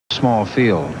small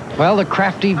field. Well, the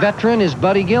crafty veteran is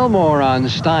Buddy Gilmour on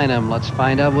Steinem. Let's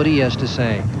find out what he has to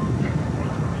say.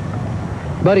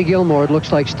 Buddy Gilmour, it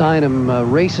looks like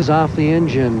Steinem races off the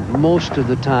engine most of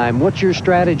the time. What's your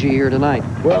strategy here tonight?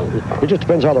 Well, it just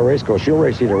depends how the race goes. She'll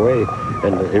race either way,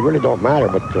 and it really don't matter.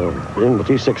 But in with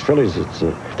these 6 fillies,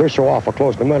 they're so awful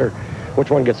close. No matter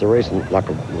which one gets the race and luck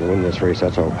will win this race.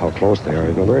 That's how close they are.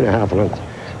 You know, they're in a half a length.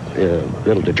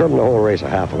 It'll determine the whole race a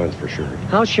half a length for sure.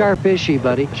 How sharp is she,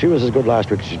 Buddy? She was as good last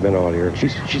week as she's been all year.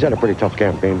 She's had a pretty tough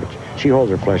campaign, but she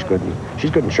holds her flesh good, and she's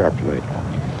good and sharp tonight.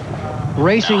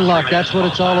 Racing luck, that's what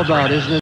it's all about, isn't it?